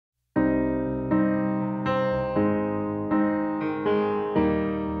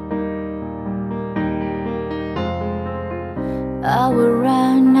I will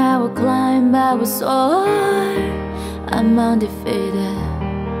run, I will climb, I will soar. I'm undefeated,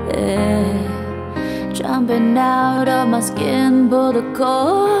 yeah. Jumping out of my skin, pull the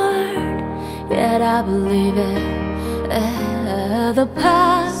cord, yet I believe it, yeah. The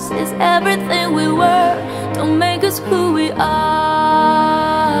past is everything we were, don't make us who we are.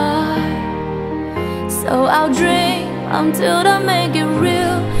 So I'll dream until I make it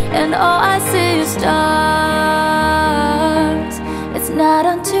real, and all I see is stars. It's not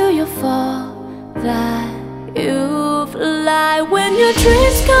until you fall that you fly. When your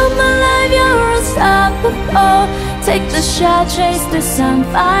dreams come alive, you're unstoppable. Take the shot, chase the sun,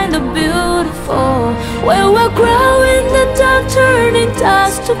 find the beautiful. Where we'll grow in the dark, turning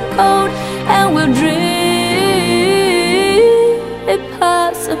dust to gold, and we'll dream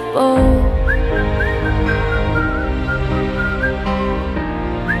impossible.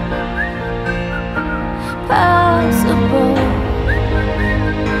 Possible.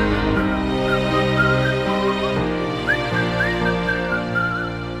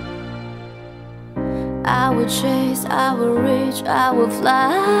 I will chase, I will reach, I will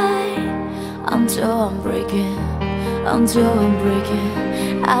fly until I'm breaking, until I'm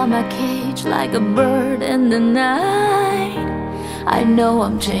breaking out my cage like a bird in the night. I know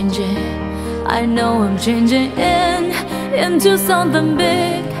I'm changing, I know I'm changing into something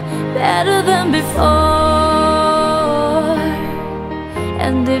big, better than before.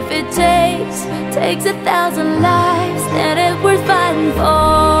 And if it takes 1,000 lives, then it's worth fighting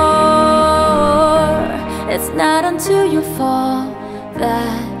for. It's not until you fall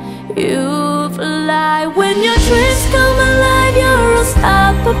that you fly. When your dreams come alive, you're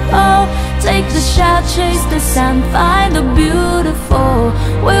unstoppable. Take the shot, chase the sun, find the beautiful.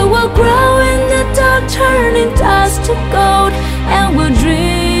 We will grow in the dark, turning dust to gold, and we'll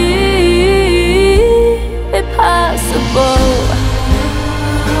dream impossible.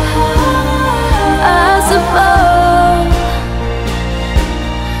 Possible,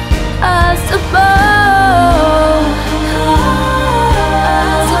 possible,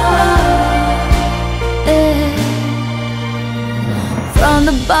 yeah. From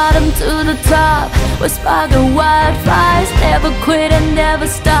the bottom to the top, we're sparking wildfires. Never quit and never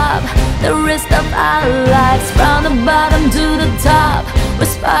stop the rest of our lives. From the bottom to the top, we're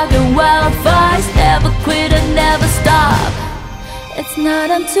sparking wildfires. Never quit and never stop. It's not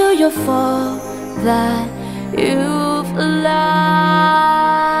until you fall that you fly.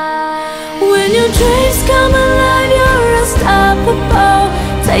 When your dreams come alive, you're unstoppable.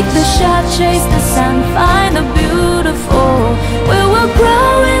 Take the shot, chase the sun, find the beauty.